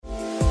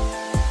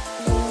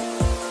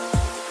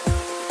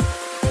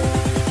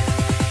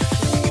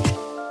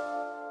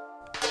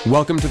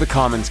Welcome to the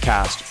Commons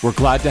Cast. We're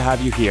glad to have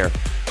you here.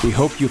 We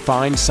hope you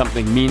find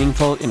something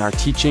meaningful in our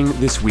teaching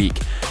this week.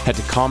 Head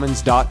to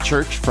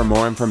commons.church for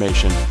more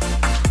information.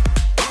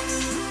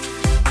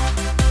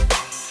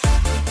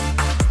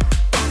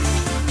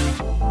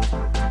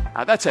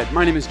 That's it.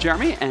 My name is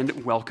Jeremy,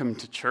 and welcome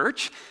to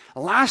church.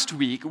 Last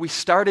week, we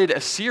started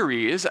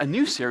a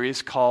new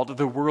series called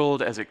The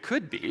World as It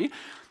Could Be,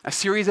 a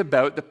series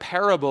about the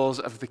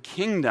parables of the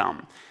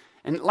kingdom.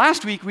 And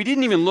last week, we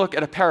didn't even look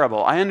at a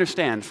parable. I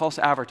understand, false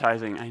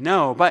advertising, I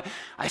know, but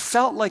I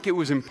felt like it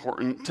was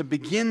important to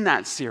begin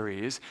that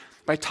series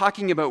by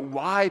talking about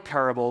why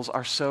parables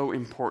are so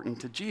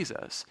important to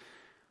Jesus.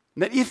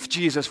 That if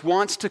Jesus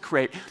wants to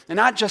create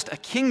not just a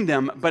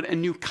kingdom, but a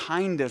new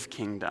kind of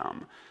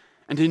kingdom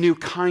and a new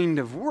kind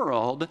of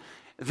world,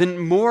 then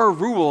more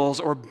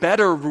rules or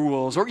better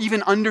rules or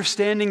even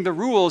understanding the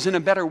rules in a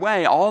better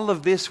way, all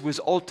of this was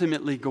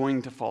ultimately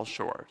going to fall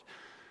short.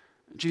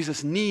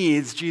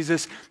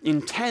 Jesus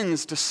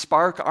intends to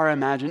spark our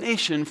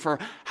imagination for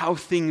how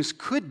things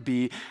could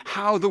be,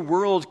 how the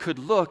world could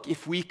look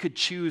if we could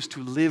choose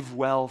to live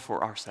well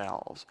for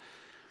ourselves.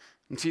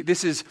 And see,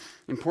 this is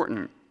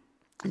important.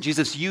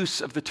 Jesus'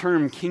 use of the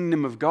term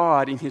kingdom of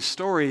God in his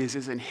stories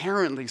is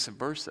inherently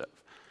subversive.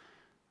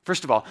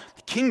 First of all,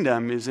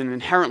 kingdom is an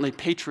inherently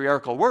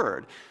patriarchal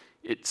word.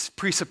 It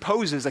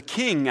presupposes a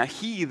king, a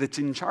he that's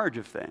in charge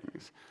of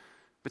things.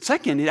 But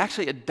second, it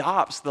actually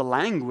adopts the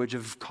language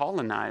of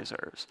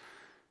colonizers,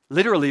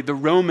 literally the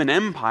Roman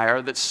Empire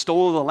that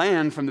stole the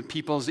land from the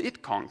peoples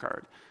it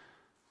conquered.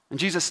 And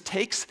Jesus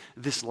takes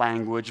this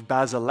language,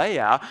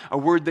 basileia, a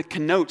word that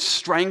connotes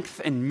strength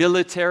and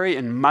military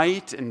and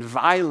might and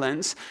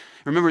violence.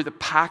 Remember, the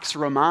Pax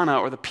Romana,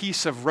 or the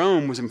peace of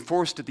Rome, was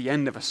enforced at the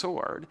end of a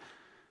sword.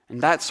 And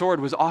that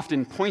sword was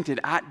often pointed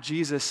at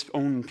Jesus'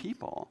 own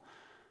people.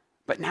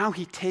 But now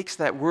he takes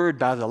that word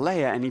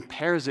basileia and he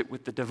pairs it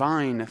with the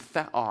divine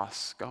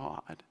theos,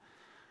 God.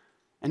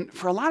 And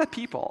for a lot of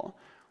people,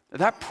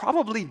 that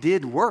probably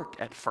did work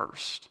at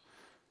first.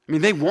 I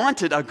mean, they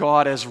wanted a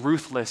God as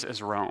ruthless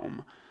as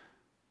Rome.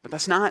 But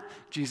that's not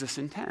Jesus'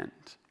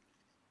 intent.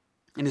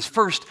 In his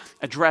first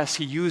address,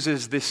 he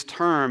uses this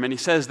term and he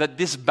says that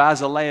this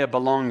basileia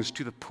belongs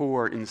to the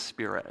poor in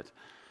spirit.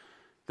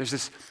 There's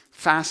this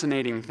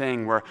fascinating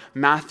thing where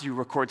Matthew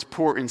records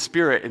poor in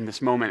spirit in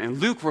this moment, and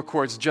Luke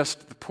records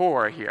just the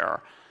poor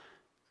here.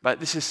 But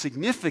this is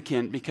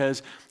significant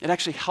because it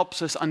actually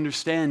helps us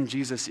understand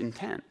Jesus'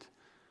 intent.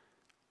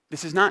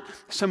 This is not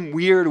some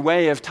weird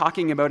way of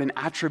talking about an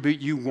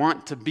attribute you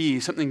want to be,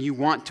 something you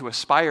want to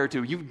aspire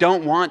to. You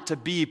don't want to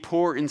be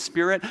poor in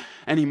spirit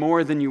any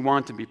more than you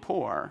want to be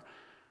poor.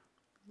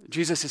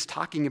 Jesus is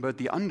talking about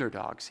the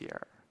underdogs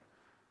here.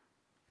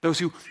 Those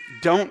who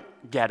don't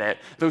get it,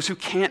 those who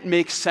can't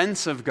make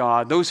sense of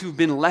God, those who've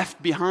been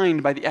left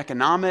behind by the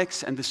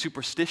economics and the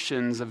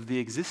superstitions of the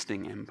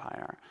existing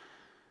empire.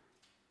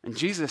 And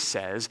Jesus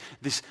says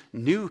this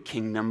new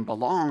kingdom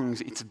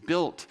belongs, it's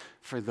built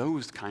for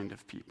those kind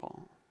of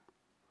people.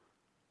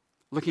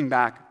 Looking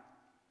back,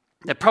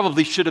 that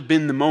probably should have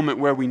been the moment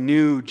where we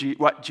knew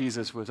what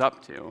Jesus was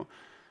up to.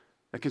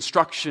 The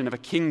construction of a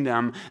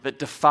kingdom that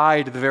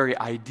defied the very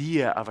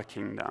idea of a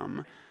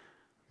kingdom.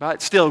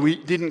 But still, we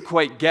didn't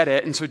quite get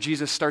it, and so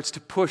Jesus starts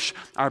to push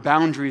our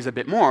boundaries a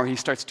bit more. He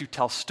starts to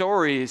tell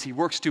stories. He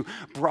works to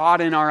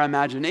broaden our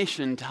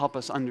imagination to help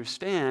us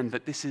understand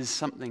that this is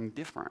something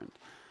different.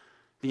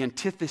 The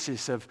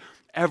antithesis of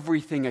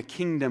everything a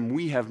kingdom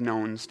we have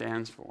known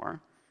stands for.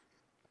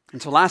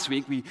 And so last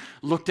week, we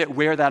looked at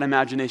where that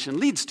imagination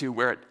leads to,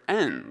 where it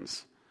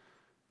ends.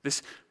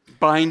 This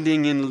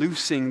binding and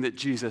loosing that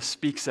Jesus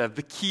speaks of,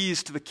 the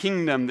keys to the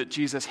kingdom that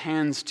Jesus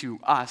hands to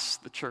us,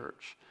 the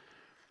church.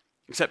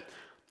 Except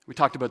we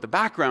talked about the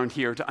background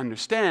here to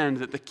understand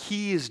that the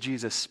keys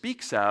Jesus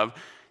speaks of,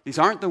 these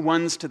aren't the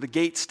ones to the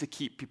gates to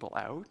keep people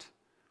out.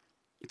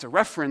 It's a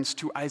reference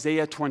to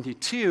Isaiah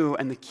 22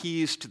 and the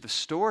keys to the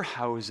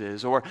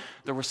storehouses, or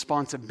the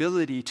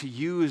responsibility to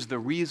use the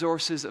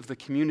resources of the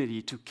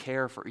community to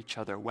care for each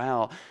other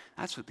well.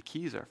 That's what the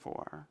keys are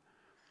for.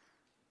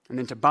 And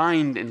then to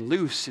bind and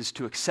loose is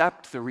to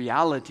accept the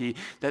reality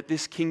that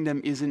this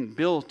kingdom isn't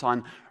built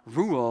on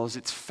rules,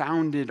 it's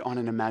founded on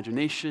an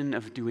imagination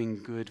of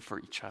doing good for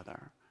each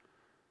other.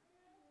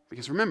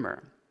 Because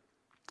remember,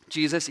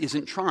 Jesus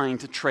isn't trying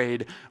to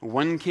trade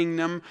one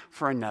kingdom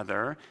for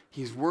another.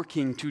 He's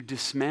working to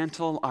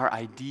dismantle our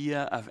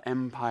idea of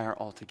empire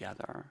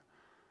altogether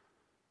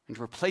and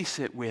replace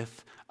it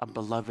with a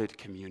beloved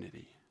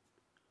community.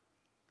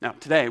 Now,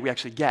 today we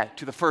actually get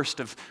to the first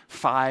of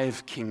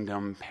 5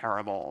 kingdom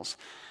parables.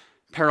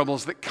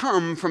 Parables that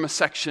come from a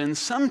section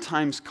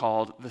sometimes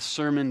called the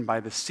Sermon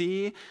by the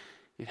Sea.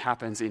 It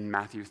happens in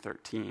Matthew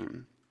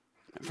 13.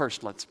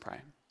 First, let's pray.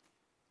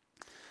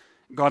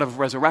 God of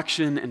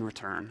resurrection and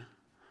return,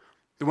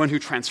 the one who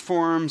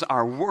transforms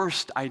our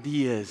worst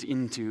ideas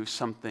into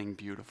something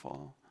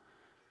beautiful.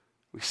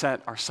 We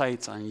set our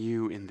sights on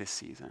you in this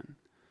season.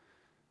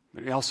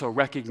 But we also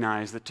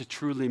recognize that to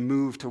truly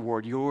move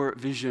toward your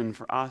vision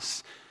for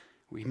us,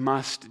 we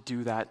must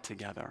do that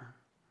together.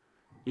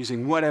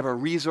 using whatever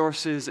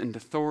resources and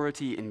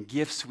authority and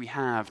gifts we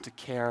have to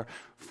care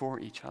for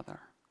each other.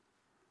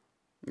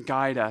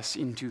 Guide us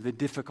into the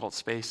difficult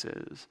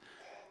spaces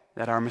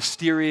that are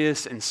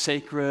mysterious and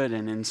sacred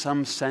and in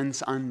some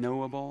sense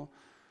unknowable.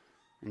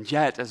 And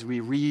yet, as we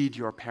read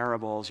your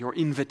parables, your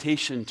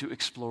invitation to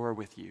explore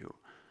with you,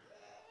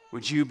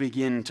 would you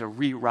begin to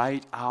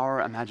rewrite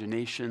our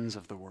imaginations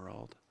of the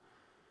world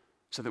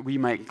so that we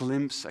might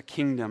glimpse a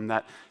kingdom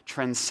that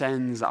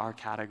transcends our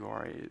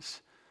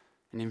categories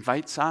and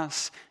invites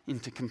us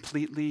into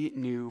completely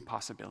new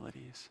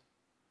possibilities,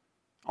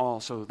 all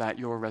so that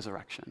your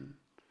resurrection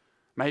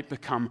might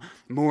become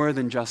more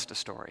than just a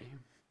story,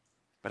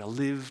 but a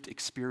lived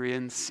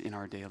experience in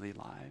our daily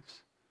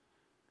lives.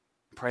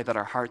 Pray that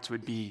our hearts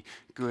would be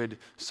good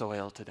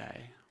soil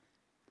today,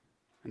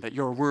 and that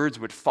your words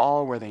would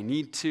fall where they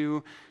need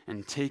to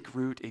and take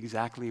root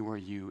exactly where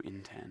you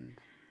intend.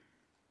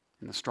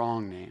 In the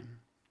strong name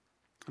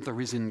of the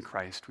risen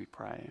Christ we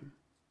pray.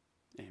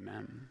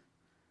 Amen.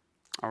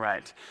 All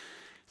right.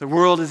 The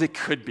world as it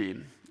could be.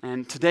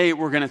 And today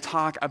we're going to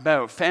talk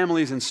about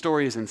families and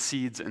stories and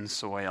seeds and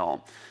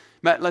soil.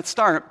 But let's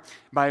start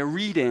by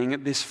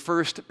reading this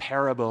first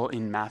parable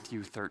in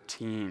Matthew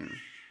 13.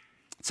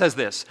 It says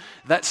this: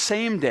 that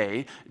same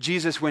day,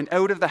 Jesus went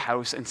out of the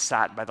house and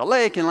sat by the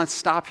lake. And let's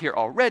stop here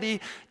already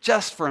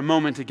just for a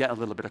moment to get a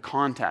little bit of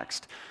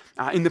context.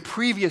 In the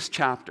previous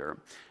chapter,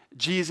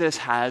 Jesus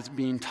has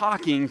been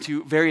talking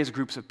to various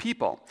groups of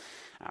people.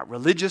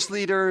 Religious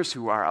leaders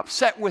who are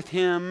upset with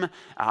him,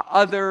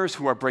 others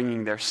who are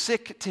bringing their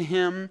sick to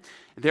him.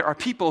 There are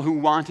people who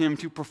want him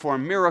to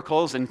perform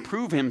miracles and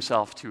prove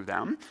himself to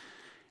them.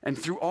 And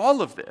through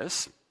all of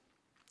this,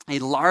 a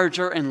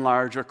larger and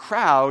larger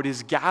crowd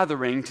is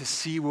gathering to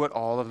see what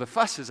all of the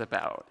fuss is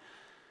about.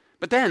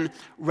 But then,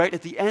 right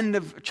at the end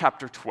of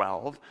chapter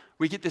 12,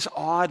 we get this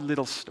odd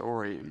little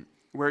story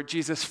where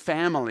Jesus'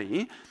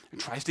 family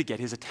tries to get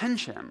his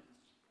attention.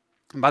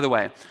 And by the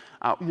way,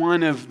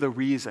 one of the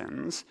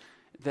reasons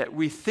that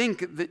we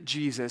think that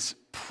Jesus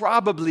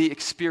probably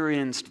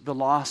experienced the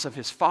loss of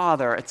his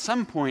father at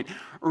some point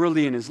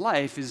early in his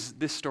life is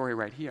this story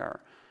right here.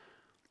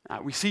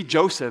 We see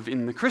Joseph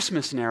in the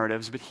Christmas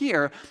narratives, but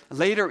here,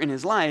 later in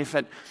his life,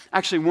 at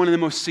actually one of the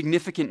most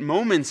significant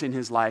moments in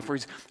his life where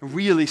he's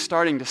really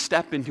starting to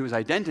step into his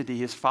identity,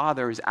 his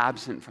father is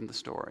absent from the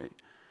story.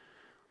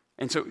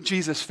 And so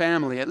Jesus'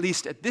 family, at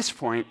least at this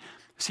point,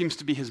 seems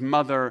to be his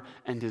mother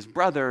and his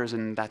brothers,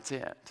 and that's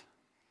it.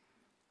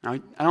 Now,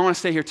 I don't want to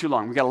stay here too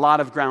long. We've got a lot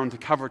of ground to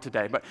cover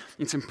today, but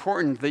it's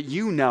important that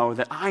you know,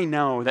 that I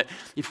know, that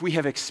if we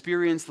have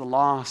experienced the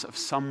loss of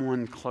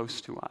someone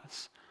close to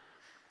us,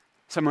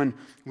 someone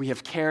we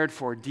have cared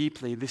for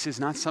deeply, this is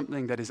not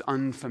something that is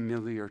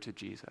unfamiliar to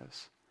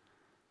Jesus.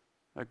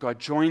 That God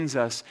joins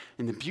us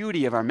in the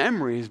beauty of our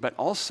memories, but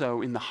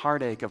also in the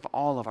heartache of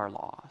all of our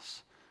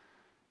loss.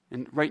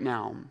 And right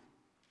now,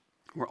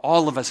 where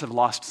all of us have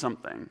lost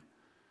something,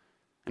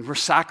 and we're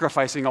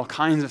sacrificing all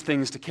kinds of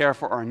things to care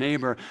for our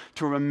neighbor,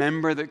 to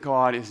remember that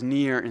God is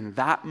near in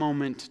that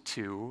moment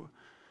too,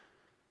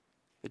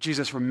 that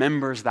Jesus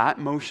remembers that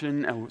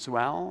motion as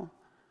well,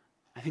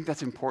 I think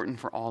that's important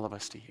for all of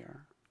us to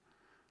hear.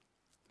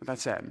 But that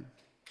said,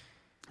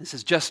 this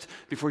is just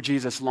before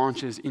Jesus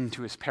launches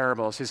into his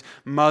parables. His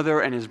mother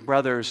and his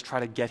brothers try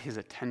to get his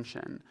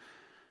attention.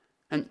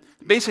 And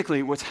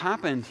basically what's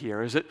happened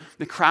here is that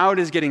the crowd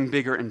is getting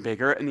bigger and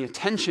bigger, and the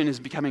attention is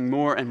becoming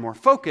more and more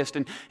focused,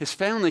 and his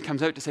family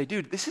comes out to say,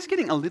 dude, this is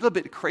getting a little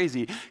bit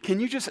crazy.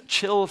 Can you just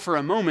chill for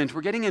a moment?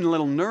 We're getting a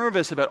little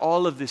nervous about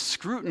all of this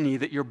scrutiny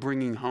that you're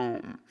bringing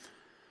home.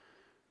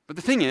 But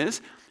the thing is,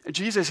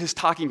 Jesus is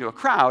talking to a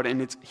crowd,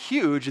 and it's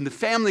huge, and the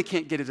family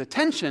can't get his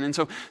attention, and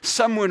so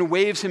someone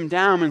waves him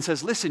down and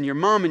says, listen, your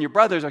mom and your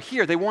brothers are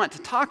here. They want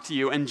to talk to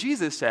you. And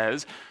Jesus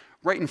says,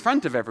 right in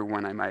front of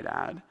everyone, I might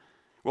add,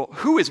 well,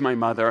 who is my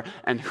mother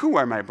and who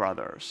are my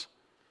brothers?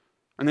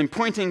 And then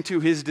pointing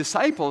to his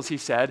disciples, he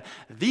said,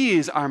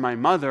 these are my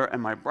mother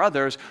and my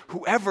brothers.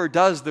 Whoever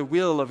does the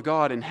will of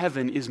God in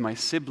heaven is my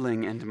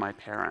sibling and my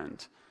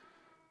parent.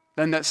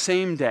 Then that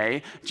same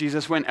day,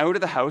 Jesus went out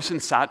of the house and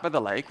sat by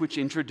the lake, which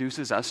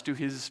introduces us to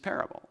his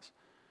parables.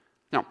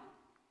 Now,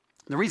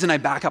 the reason I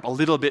back up a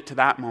little bit to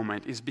that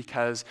moment is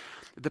because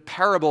the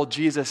parable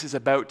Jesus is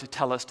about to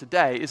tell us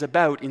today is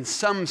about, in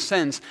some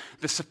sense,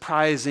 the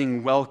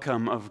surprising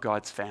welcome of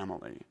God's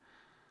family.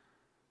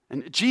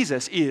 And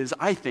Jesus is,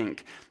 I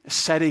think,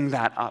 setting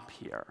that up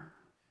here.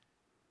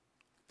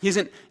 He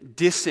isn't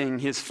dissing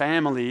his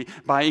family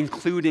by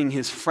including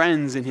his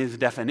friends in his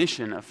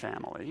definition of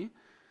family.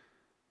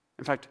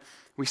 In fact,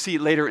 we see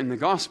later in the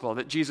gospel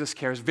that Jesus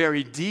cares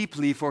very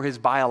deeply for his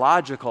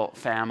biological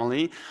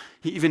family.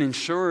 He even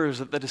ensures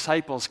that the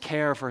disciples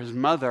care for his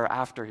mother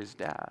after his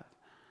death.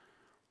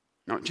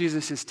 Now,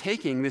 Jesus is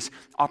taking this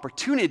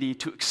opportunity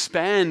to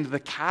expand the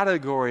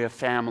category of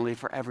family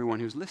for everyone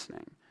who's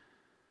listening.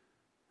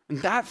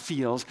 And that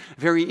feels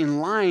very in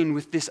line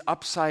with this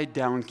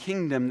upside-down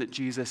kingdom that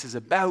Jesus is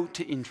about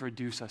to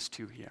introduce us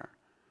to here.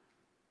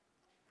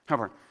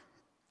 However,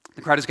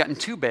 The crowd has gotten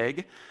too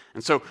big,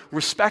 and so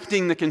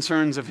respecting the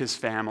concerns of his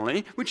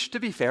family, which to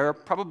be fair, are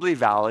probably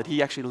valid,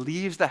 he actually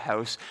leaves the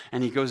house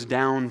and he goes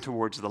down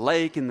towards the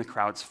lake and the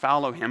crowds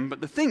follow him.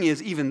 But the thing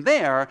is, even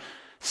there,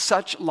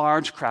 such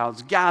large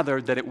crowds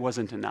gathered that it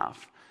wasn't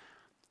enough.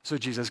 So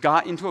Jesus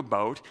got into a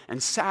boat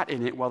and sat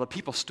in it while the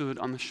people stood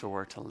on the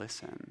shore to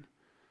listen.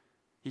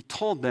 He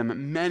told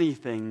them many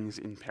things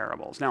in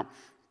parables. Now,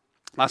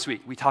 last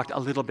week we talked a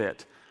little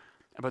bit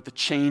about the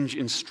change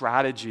in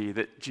strategy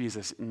that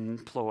Jesus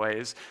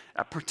employs,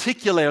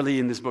 particularly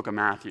in this book of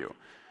Matthew.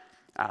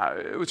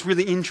 What's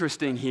really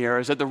interesting here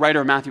is that the writer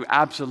of Matthew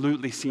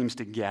absolutely seems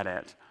to get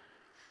it.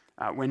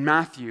 When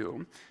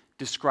Matthew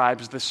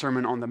describes the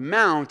Sermon on the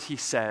Mount, he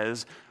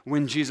says,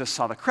 when Jesus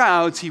saw the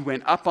crowds, he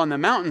went up on the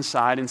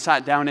mountainside and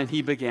sat down and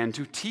he began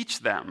to teach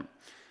them.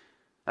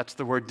 That's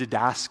the word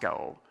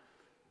didasko.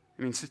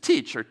 It means to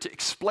teach or to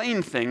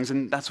explain things,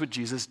 and that's what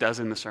Jesus does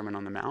in the Sermon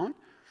on the Mount.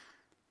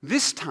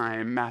 This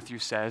time, Matthew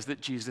says that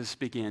Jesus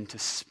began to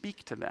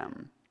speak to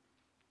them.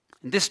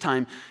 And this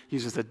time, he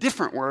uses a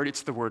different word.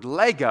 It's the word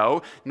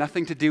lego,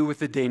 nothing to do with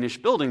the Danish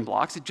building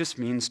blocks. It just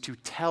means to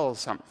tell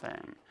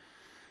something.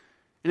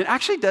 And it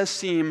actually does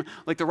seem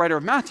like the writer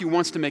of Matthew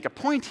wants to make a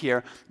point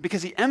here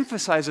because he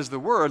emphasizes the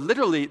word.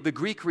 Literally, the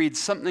Greek reads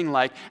something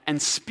like, and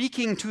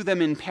speaking to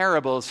them in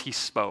parables, he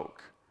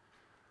spoke.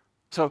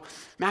 So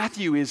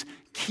Matthew is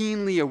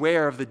keenly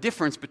aware of the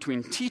difference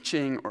between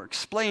teaching or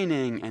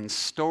explaining and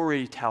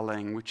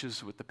storytelling, which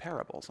is what the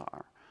parables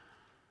are.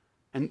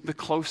 And the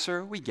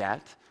closer we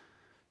get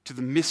to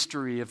the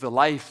mystery of the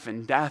life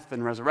and death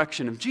and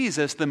resurrection of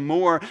Jesus, the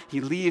more he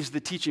leaves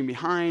the teaching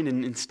behind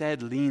and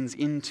instead leans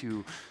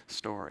into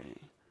story.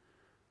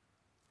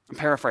 A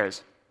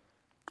paraphrase.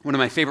 One of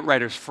my favorite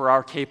writers,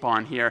 Farrar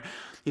Capon here,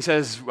 he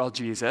says, well,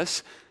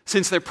 Jesus,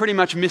 since they're pretty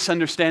much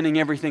misunderstanding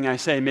everything I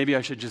say, maybe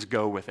I should just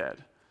go with it.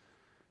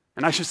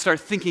 And I should start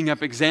thinking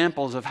up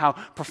examples of how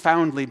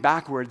profoundly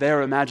backward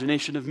their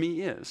imagination of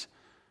me is.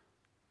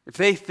 If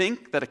they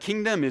think that a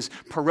kingdom is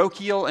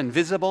parochial and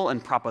visible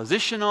and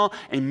propositional,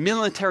 a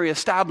military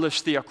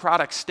established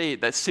theocratic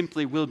state that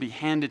simply will be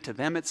handed to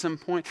them at some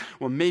point,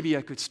 well, maybe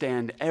I could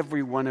stand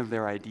every one of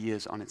their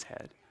ideas on its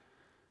head.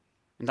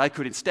 And I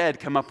could instead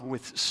come up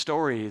with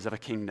stories of a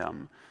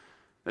kingdom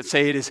that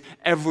say it is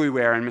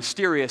everywhere and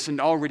mysterious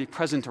and already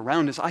present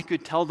around us. I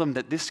could tell them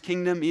that this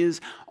kingdom is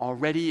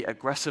already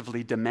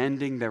aggressively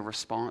demanding their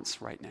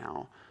response right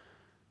now.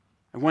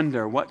 I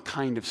wonder what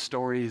kind of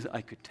stories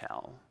I could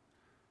tell.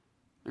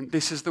 And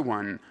this is the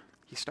one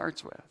he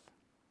starts with.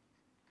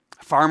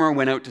 A farmer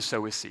went out to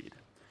sow his seed.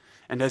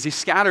 And as he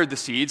scattered the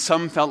seed,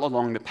 some fell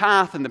along the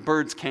path and the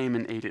birds came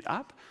and ate it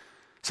up.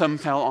 Some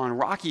fell on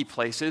rocky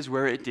places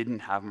where it didn't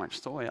have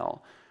much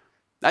soil.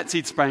 That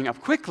seed sprang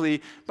up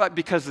quickly, but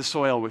because the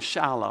soil was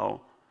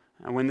shallow,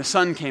 and when the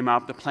sun came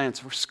up, the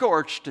plants were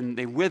scorched and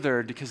they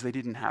withered because they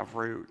didn't have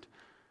root.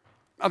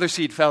 Other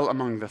seed fell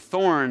among the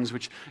thorns,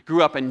 which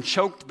grew up and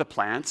choked the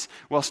plants,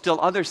 while still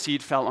other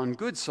seed fell on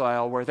good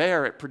soil, where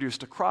there it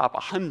produced a crop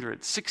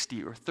 100,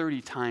 60, or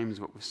 30 times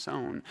what was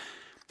sown.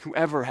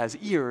 Whoever has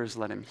ears,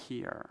 let him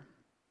hear.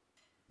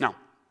 Now,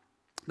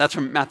 that's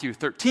from Matthew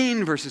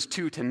 13, verses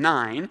 2 to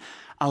 9.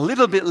 A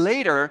little bit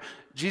later,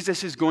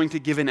 Jesus is going to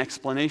give an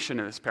explanation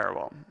of this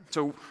parable.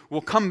 So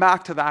we'll come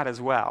back to that as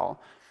well.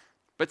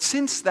 But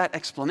since that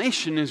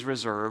explanation is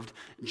reserved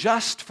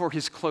just for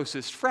his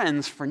closest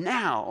friends for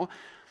now,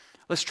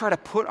 let's try to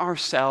put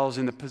ourselves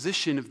in the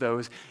position of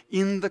those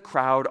in the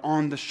crowd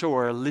on the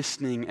shore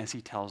listening as he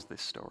tells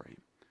this story.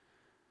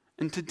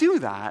 And to do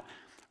that,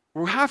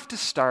 we'll have to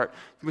start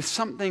with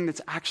something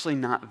that's actually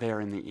not there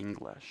in the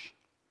English.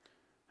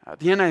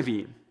 The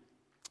NIV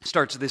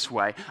starts this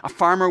way. A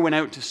farmer went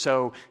out to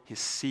sow his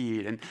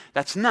seed. And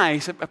that's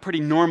nice, a pretty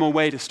normal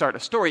way to start a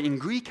story. In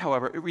Greek,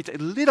 however, it reads a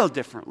little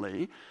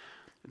differently.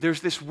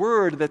 There's this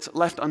word that's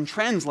left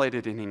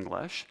untranslated in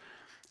English.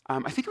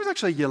 I think it was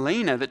actually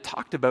Yelena that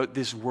talked about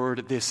this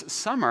word this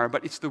summer,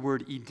 but it's the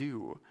word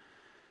idu.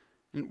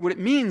 And what it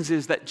means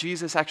is that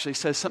Jesus actually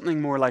says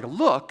something more like,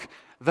 look,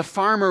 the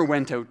farmer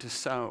went out to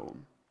sow.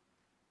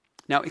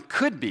 Now, it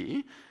could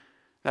be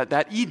that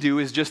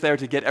idu is just there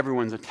to get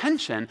everyone's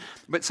attention,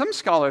 but some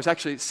scholars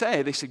actually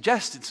they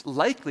suggest it's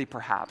likely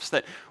perhaps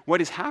that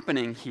what is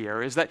happening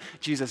here is that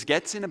Jesus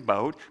gets in a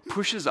boat,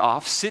 pushes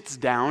off, sits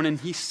down, and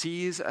he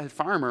sees a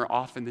farmer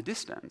off in the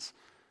distance.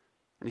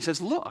 And he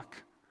says,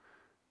 look,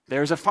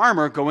 there's a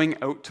farmer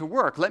going out to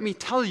work. Let me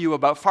tell you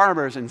about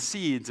farmers and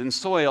seeds and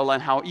soil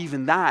and how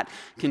even that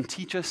can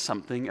teach us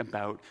something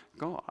about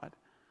God.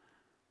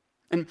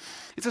 And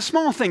it's a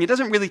small thing. It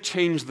doesn't really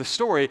change the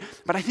story,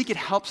 but I think it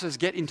helps us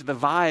get into the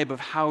vibe of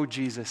how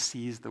Jesus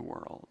sees the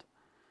world.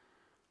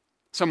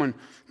 Someone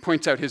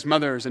points out his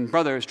mothers and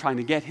brothers trying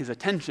to get his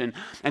attention,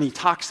 and he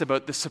talks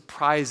about the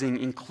surprising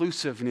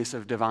inclusiveness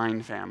of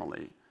divine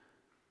family.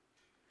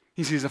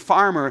 He sees a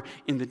farmer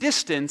in the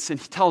distance, and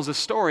he tells a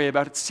story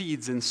about its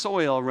seeds and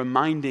soil,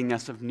 reminding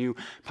us of new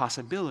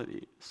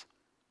possibilities.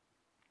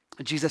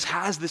 Jesus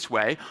has this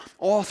way,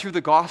 all through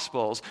the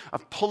Gospels,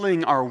 of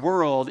pulling our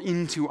world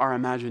into our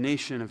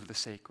imagination of the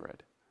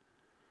sacred.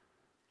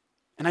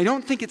 And I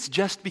don't think it's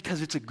just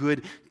because it's a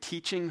good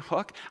teaching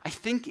hook. I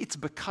think it's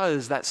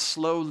because that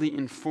slowly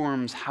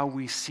informs how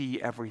we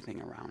see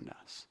everything around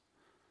us.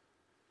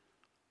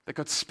 That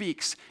God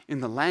speaks in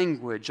the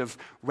language of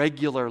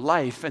regular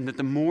life, and that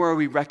the more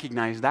we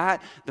recognize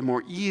that, the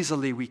more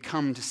easily we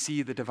come to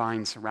see the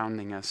divine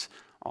surrounding us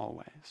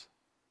always.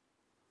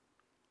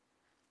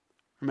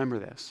 Remember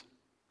this.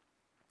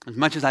 As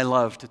much as I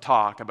love to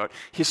talk about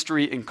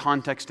history in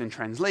context and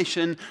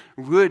translation,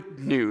 good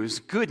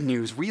news,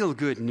 real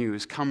good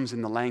news comes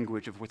in the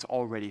language of what's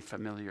already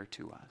familiar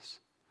to us.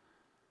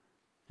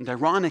 And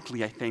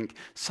ironically, I think,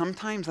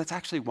 sometimes that's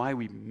actually why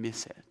we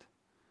miss it.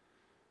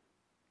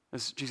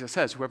 As Jesus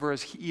says, whoever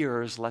has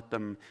ears, let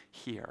them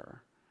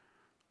hear.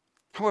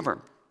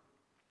 However,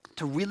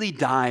 to really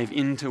dive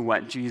into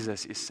what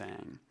Jesus is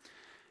saying,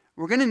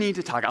 we're going to need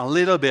to talk a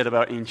little bit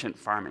about ancient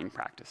farming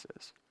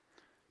practices.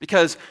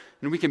 Because,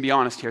 and we can be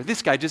honest here,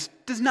 this guy just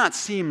does not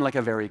seem like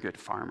a very good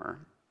farmer.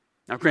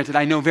 Now, granted,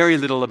 I know very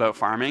little about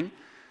farming.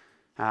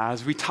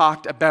 As we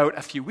talked about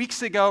a few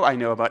weeks ago, I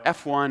know about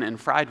F1 and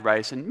fried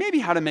rice and maybe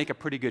how to make a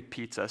pretty good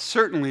pizza.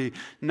 Certainly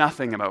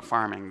nothing about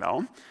farming,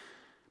 though.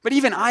 But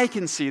even I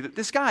can see that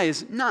this guy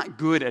is not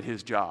good at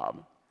his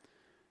job.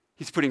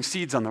 He's putting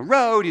seeds on the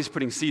road, he's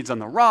putting seeds on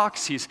the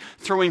rocks, he's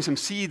throwing some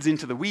seeds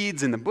into the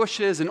weeds in the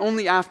bushes, and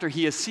only after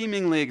he has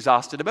seemingly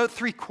exhausted about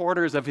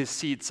 3/4 of his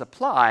seed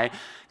supply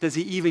does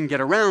he even get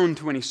around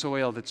to any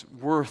soil that's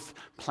worth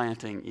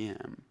planting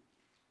in.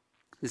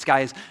 This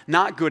guy is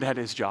not good at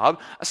his job,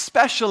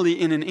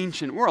 especially in an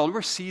ancient world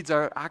where seeds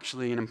are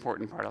actually an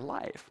important part of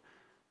life.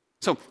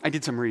 So I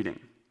did some reading.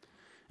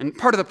 And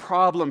part of the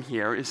problem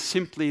here is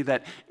simply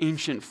that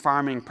ancient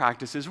farming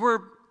practices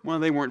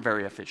they weren't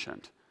very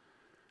efficient.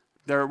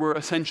 There were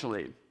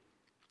essentially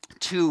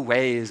two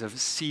ways of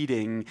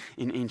seeding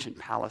in ancient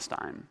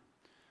Palestine.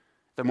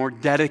 The more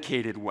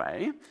dedicated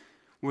way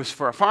was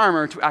for a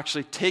farmer to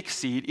actually take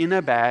seed in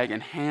a bag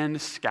and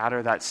hand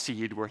scatter that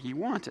seed where he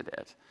wanted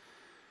it.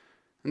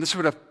 And this is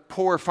what a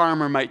poor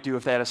farmer might do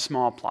if they had a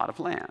small plot of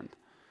land.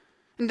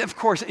 And of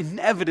course,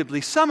 inevitably,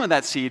 some of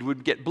that seed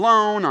would get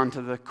blown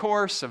onto the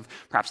course of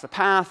perhaps the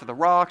path or the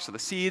rocks or the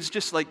seeds,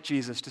 just like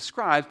Jesus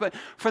describes. But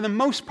for the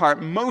most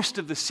part, most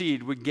of the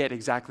seed would get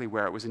exactly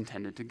where it was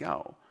intended to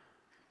go.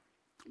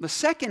 The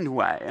second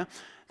way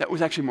that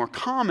was actually more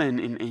common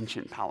in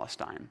ancient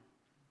Palestine,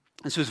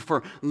 this was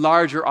for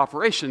larger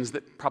operations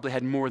that probably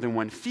had more than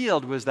one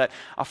field, was that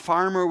a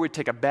farmer would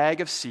take a bag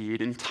of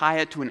seed and tie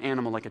it to an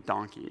animal like a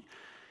donkey.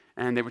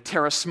 And they would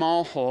tear a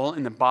small hole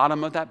in the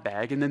bottom of that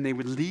bag, and then they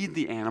would lead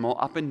the animal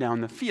up and down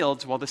the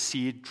fields while the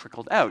seed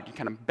trickled out. You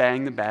kind of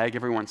bang the bag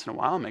every once in a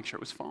while and make sure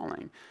it was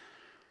falling.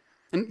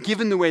 And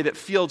given the way that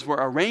fields were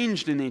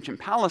arranged in ancient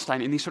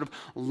Palestine, in these sort of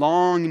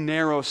long,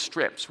 narrow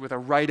strips with a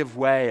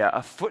right-of-way,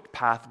 a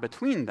footpath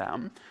between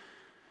them,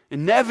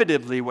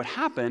 inevitably what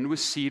happened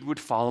was seed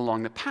would fall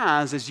along the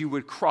paths as you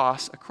would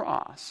cross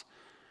across.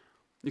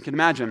 You can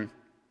imagine,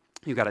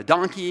 you've got a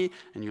donkey,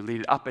 and you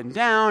lead it up and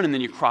down, and then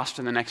you cross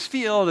to the next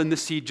field, and the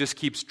seed just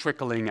keeps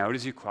trickling out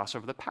as you cross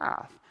over the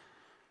path.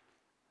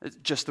 It's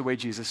just the way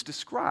Jesus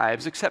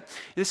describes, except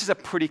this is a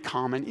pretty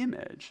common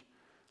image.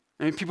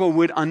 I mean, people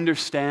would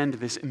understand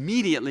this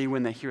immediately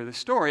when they hear the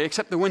story,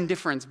 except the one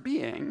difference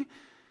being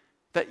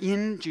that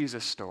in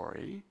Jesus'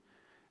 story,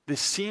 this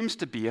seems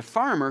to be a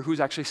farmer who's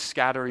actually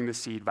scattering the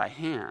seed by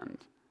hand.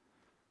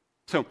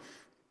 So,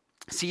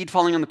 seed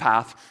falling on the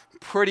path,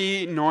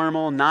 pretty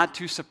normal, not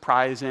too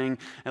surprising,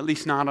 at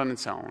least not on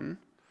its own.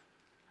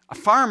 A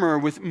farmer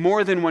with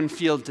more than one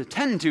field to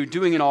tend to,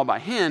 doing it all by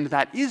hand,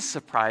 that is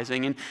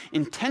surprising. And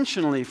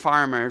intentionally,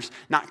 farmers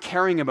not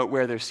caring about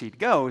where their seed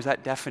goes,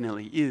 that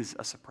definitely is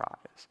a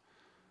surprise.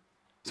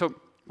 So,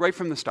 right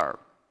from the start,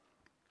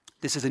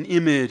 this is an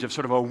image of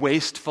sort of a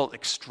wasteful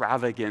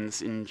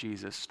extravagance in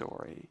Jesus'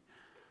 story.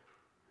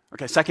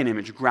 Okay, second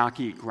image,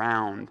 rocky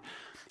ground.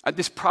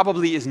 This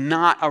probably is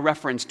not a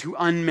reference to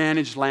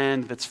unmanaged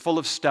land that's full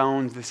of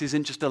stones. This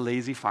isn't just a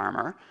lazy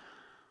farmer.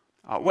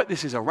 What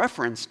this is a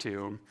reference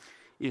to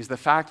is the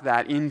fact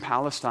that in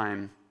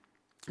Palestine,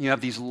 you have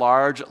these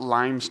large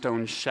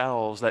limestone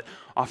shelves that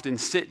often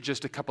sit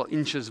just a couple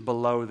inches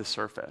below the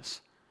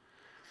surface.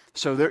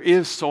 So there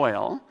is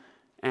soil,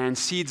 and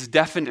seeds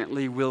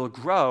definitely will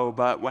grow,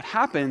 but what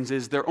happens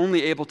is they're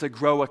only able to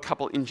grow a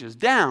couple inches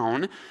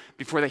down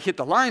before they hit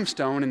the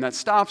limestone, and that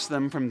stops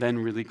them from then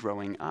really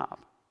growing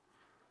up.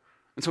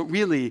 And so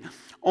really,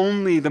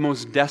 only the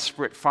most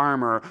desperate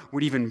farmer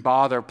would even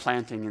bother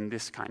planting in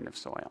this kind of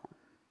soil.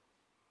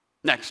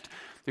 Next,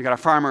 you've got a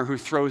farmer who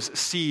throws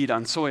seed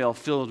on soil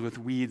filled with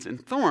weeds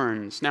and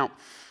thorns. Now,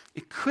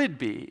 it could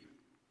be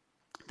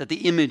that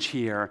the image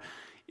here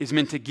is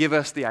meant to give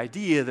us the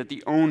idea that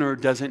the owner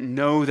doesn't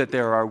know that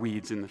there are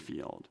weeds in the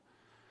field.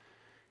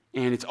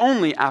 And it's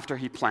only after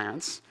he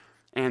plants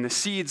and the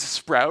seeds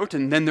sprout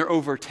and then they're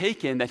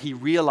overtaken that he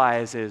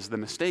realizes the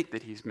mistake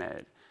that he's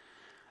made.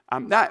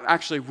 That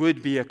actually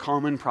would be a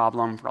common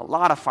problem for a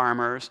lot of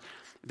farmers.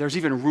 There's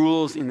even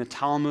rules in the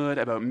Talmud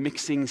about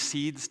mixing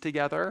seeds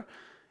together,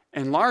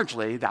 and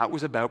largely that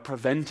was about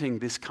preventing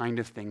this kind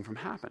of thing from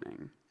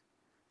happening.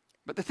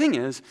 But the thing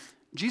is,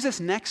 Jesus'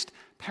 next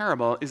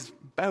parable is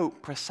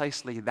about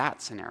precisely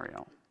that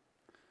scenario.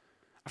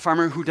 A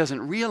farmer who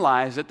doesn't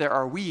realize that there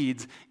are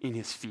weeds in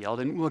his field.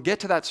 And we'll get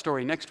to that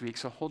story next week,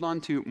 so hold on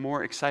to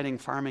more exciting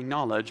farming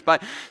knowledge.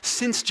 But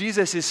since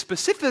Jesus is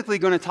specifically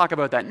going to talk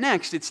about that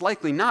next, it's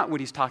likely not what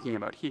he's talking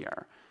about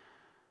here.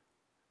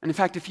 And in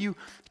fact, if you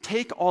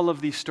take all of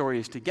these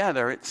stories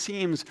together, it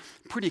seems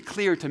pretty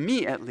clear to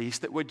me, at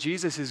least, that what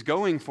Jesus is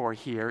going for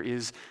here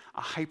is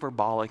a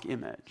hyperbolic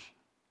image.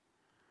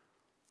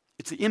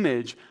 It's the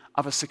image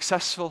of a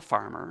successful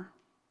farmer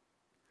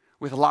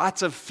with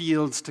lots of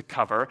fields to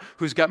cover,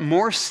 who's got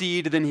more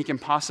seed than he can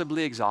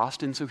possibly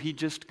exhaust, and so he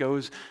just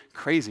goes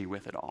crazy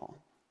with it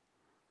all.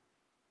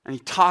 And he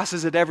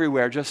tosses it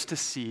everywhere just to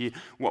see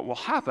what will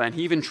happen.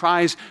 He even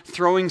tries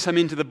throwing some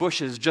into the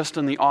bushes just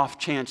on the off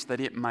chance that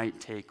it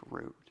might take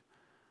root.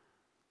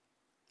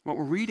 What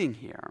we're reading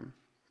here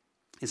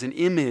is an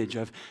image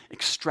of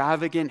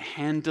extravagant,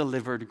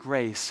 hand-delivered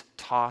grace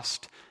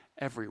tossed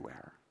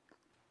everywhere.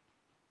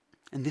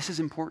 And this is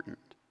important,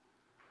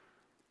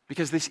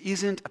 because this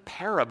isn't a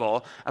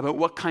parable about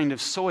what kind of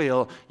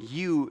soil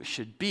you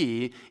should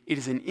be. It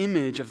is an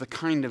image of the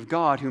kind of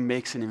God who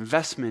makes an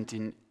investment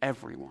in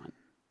everyone.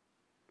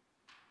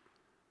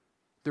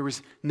 There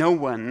is no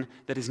one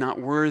that is not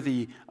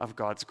worthy of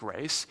God's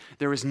grace.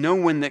 There is no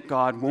one that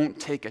God won't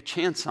take a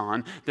chance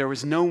on. There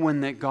is no one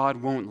that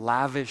God won't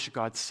lavish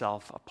God's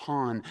self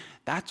upon.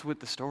 That's what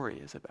the story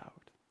is about.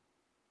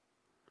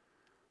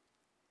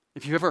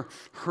 If you've ever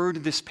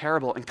heard this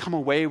parable and come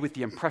away with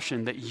the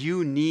impression that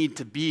you need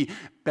to be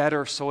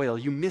better soil,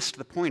 you missed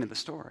the point of the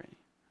story.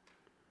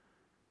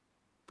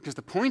 Because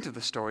the point of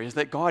the story is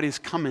that God is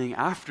coming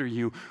after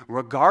you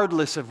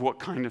regardless of what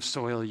kind of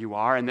soil you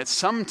are, and that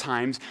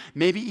sometimes,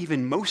 maybe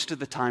even most of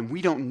the time,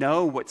 we don't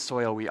know what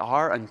soil we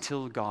are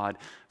until God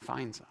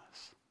finds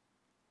us.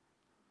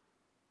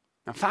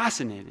 Now,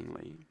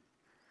 fascinatingly,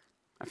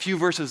 a few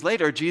verses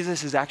later,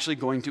 Jesus is actually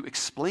going to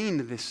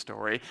explain this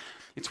story.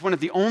 It's one of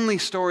the only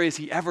stories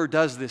he ever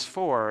does this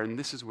for, and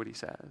this is what he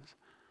says.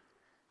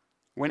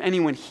 When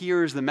anyone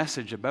hears the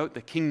message about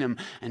the kingdom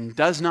and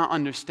does not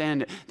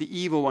understand it, the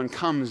evil one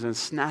comes and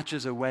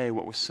snatches away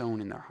what was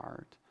sown in their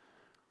heart.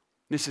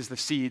 This is the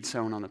seed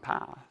sown on the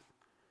path.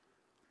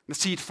 The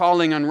seed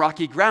falling on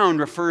rocky ground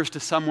refers to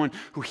someone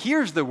who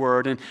hears the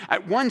word and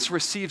at once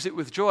receives it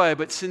with joy,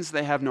 but since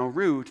they have no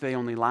root, they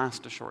only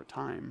last a short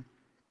time.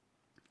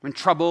 When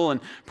trouble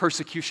and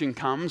persecution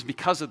comes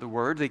because of the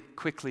word, they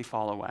quickly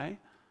fall away.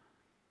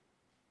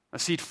 A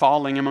seed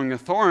falling among the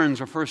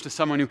thorns refers to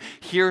someone who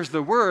hears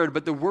the word,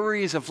 but the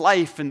worries of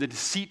life and the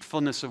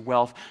deceitfulness of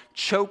wealth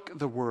choke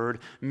the word,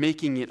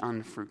 making it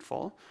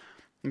unfruitful.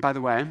 And by the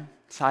way,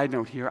 side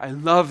note here, I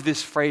love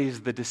this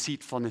phrase, the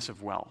deceitfulness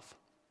of wealth.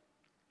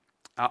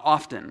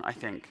 Often, I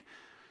think,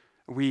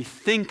 we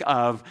think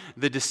of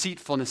the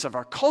deceitfulness of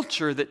our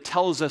culture that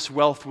tells us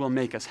wealth will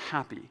make us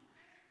happy.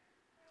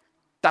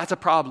 That's a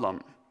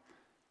problem.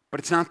 But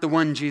it's not the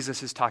one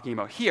Jesus is talking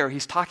about here.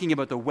 He's talking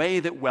about the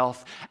way that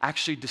wealth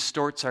actually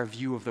distorts our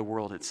view of the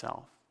world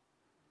itself.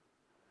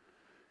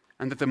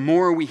 And that the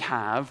more we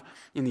have,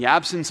 in the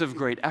absence of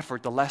great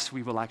effort, the less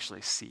we will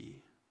actually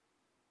see.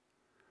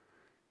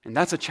 And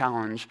that's a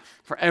challenge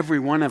for every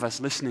one of us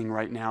listening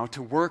right now,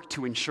 to work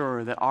to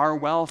ensure that our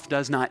wealth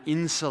does not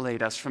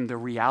insulate us from the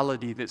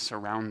reality that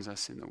surrounds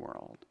us in the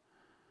world.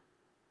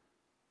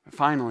 But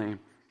finally,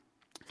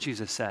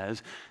 Jesus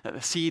says that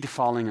the seed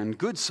falling on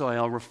good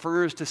soil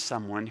refers to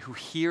someone who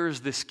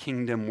hears this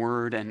kingdom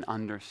word and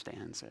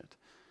understands it.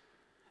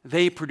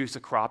 They produce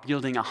a crop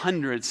yielding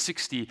 100,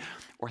 60,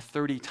 or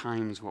 30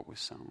 times what was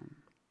sown.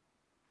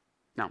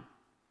 Now,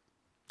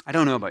 I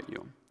don't know about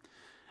you.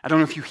 I don't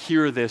know if you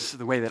hear this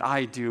the way that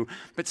I do,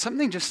 but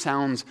something just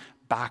sounds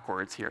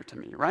backwards here to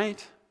me,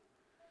 right?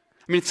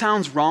 I mean, it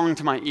sounds wrong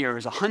to my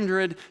ears.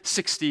 100,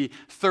 60,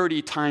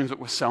 30 times what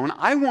was sown.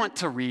 I want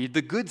to read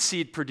the good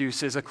seed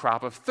produces a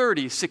crop of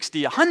 30,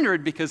 60,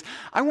 100 because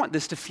I want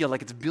this to feel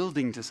like it's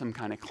building to some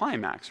kind of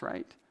climax,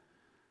 right?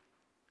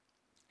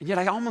 And yet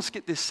I almost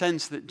get this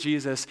sense that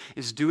Jesus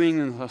is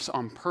doing this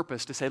on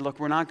purpose to say, look,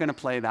 we're not going to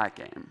play that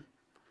game.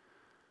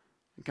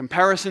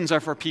 Comparisons are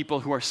for people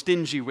who are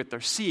stingy with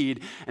their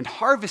seed, and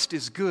harvest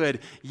is good,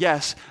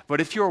 yes, but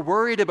if you're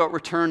worried about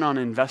return on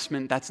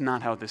investment, that's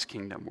not how this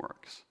kingdom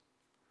works.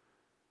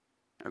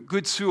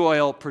 Good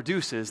soil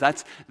produces,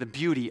 that's the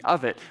beauty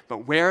of it,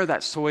 but where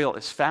that soil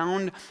is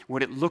found,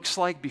 what it looks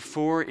like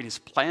before it is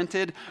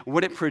planted,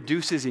 what it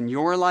produces in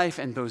your life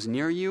and those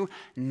near you,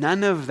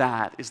 none of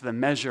that is the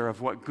measure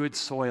of what good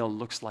soil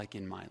looks like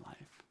in my life.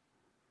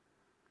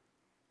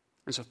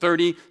 And so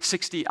 30,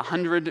 60,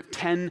 100,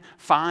 10,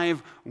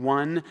 5,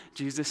 1,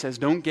 Jesus says,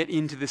 don't get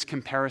into this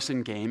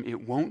comparison game.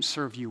 It won't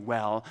serve you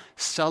well.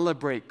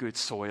 Celebrate good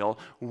soil,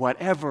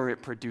 whatever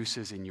it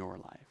produces in your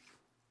life.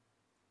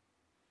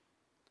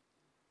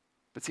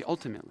 But see,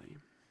 ultimately,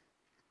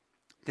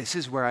 this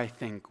is where I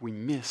think we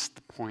miss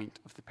the point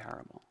of the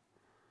parable.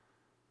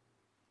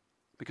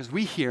 Because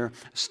we hear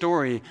a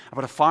story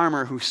about a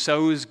farmer who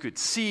sows good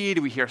seed.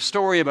 We hear a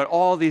story about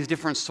all these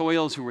different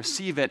soils who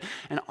receive it.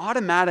 And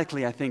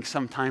automatically, I think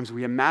sometimes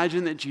we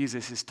imagine that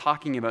Jesus is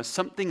talking about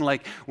something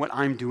like what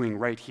I'm doing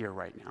right here,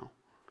 right now.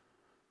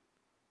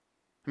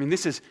 I mean,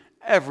 this is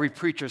every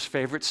preacher's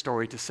favorite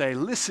story to say,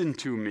 listen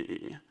to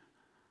me.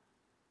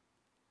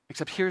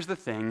 Except here's the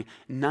thing,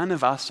 none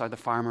of us are the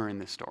farmer in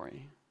this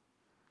story.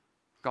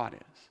 God is.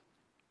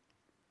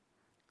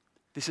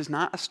 This is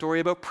not a story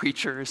about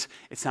preachers.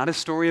 It's not a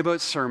story about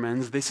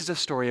sermons. This is a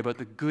story about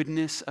the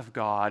goodness of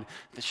God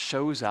that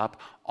shows up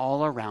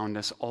all around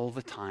us all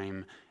the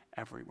time,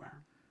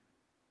 everywhere.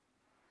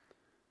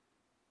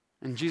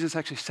 And Jesus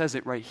actually says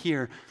it right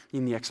here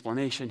in the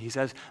explanation. He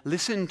says,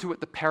 listen to what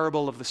the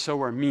parable of the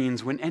sower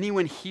means. When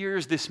anyone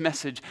hears this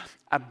message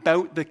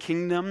about the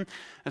kingdom,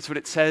 that's what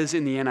it says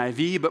in the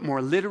NIV, but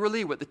more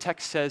literally what the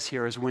text says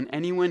here is when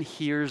anyone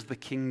hears the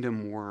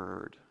kingdom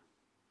word.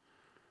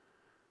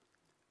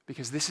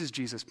 Because this is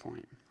Jesus'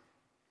 point,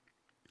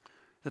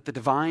 that the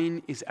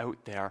divine is out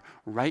there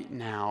right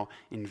now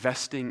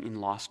investing in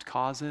lost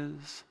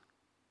causes,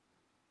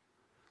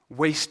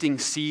 wasting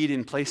seed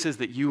in places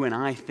that you and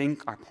I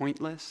think are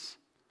pointless,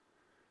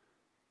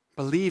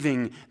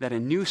 believing that a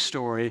new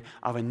story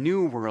of a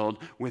new world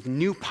with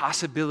new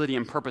possibility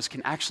and purpose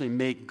can actually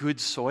make good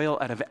soil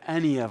out of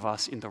any of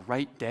us in the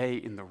right day,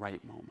 in the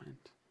right moment.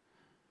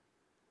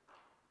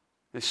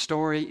 This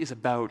story is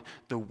about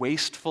the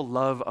wasteful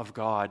love of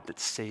God that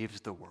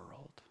saves the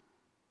world.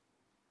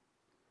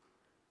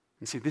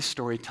 And see, this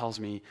story tells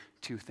me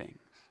two things.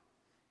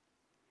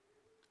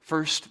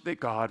 First, that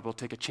God will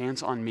take a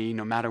chance on me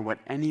no matter what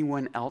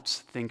anyone else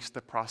thinks the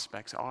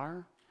prospects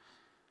are.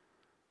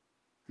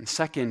 And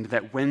second,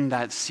 that when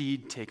that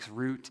seed takes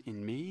root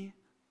in me,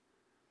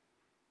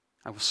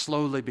 I will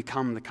slowly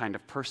become the kind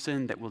of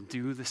person that will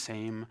do the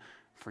same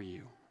for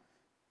you.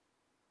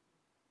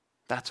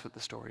 That's what the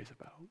story is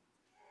about.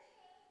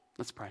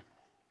 Let's pray.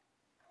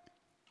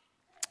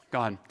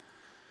 God,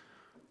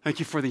 thank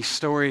you for these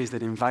stories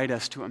that invite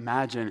us to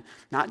imagine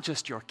not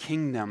just your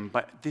kingdom,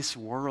 but this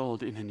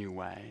world in a new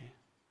way.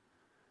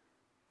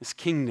 This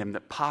kingdom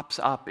that pops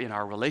up in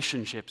our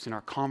relationships, in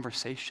our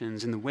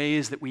conversations, in the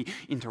ways that we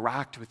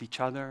interact with each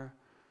other.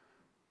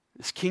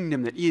 This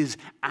kingdom that is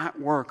at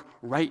work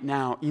right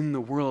now in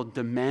the world,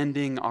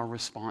 demanding our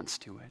response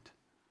to it.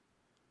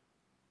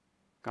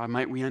 God,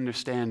 might we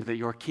understand that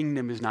your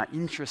kingdom is not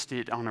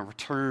interested on a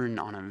return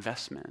on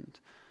investment.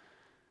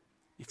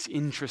 It's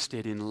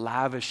interested in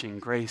lavishing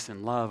grace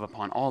and love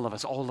upon all of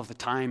us, all of the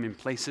time, in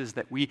places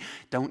that we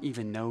don't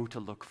even know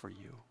to look for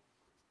you.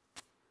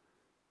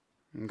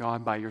 And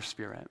God, by your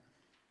Spirit,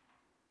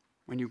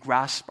 when you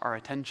grasp our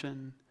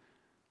attention,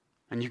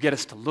 and you get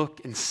us to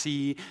look and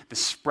see the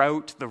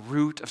sprout, the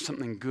root of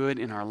something good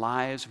in our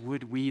lives,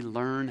 would we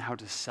learn how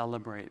to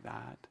celebrate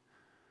that?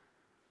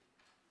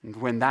 And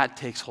when that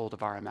takes hold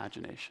of our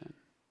imagination,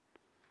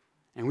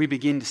 and we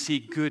begin to see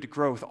good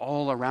growth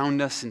all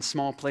around us in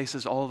small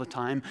places all the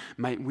time,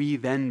 might we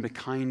then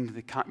become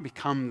the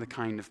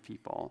kind of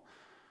people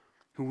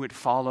who would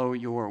follow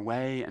your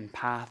way and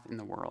path in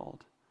the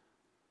world,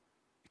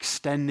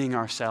 extending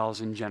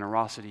ourselves in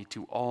generosity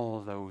to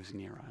all those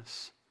near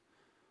us,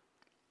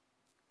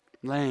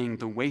 laying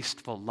the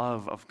wasteful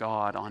love of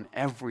God on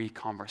every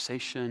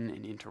conversation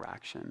and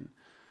interaction,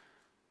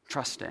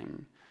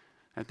 trusting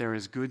that there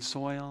is good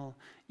soil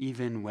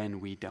even when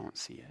we don't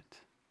see it.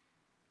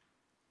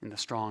 In the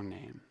strong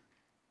name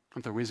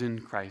of the risen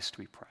Christ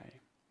we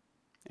pray.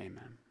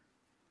 Amen.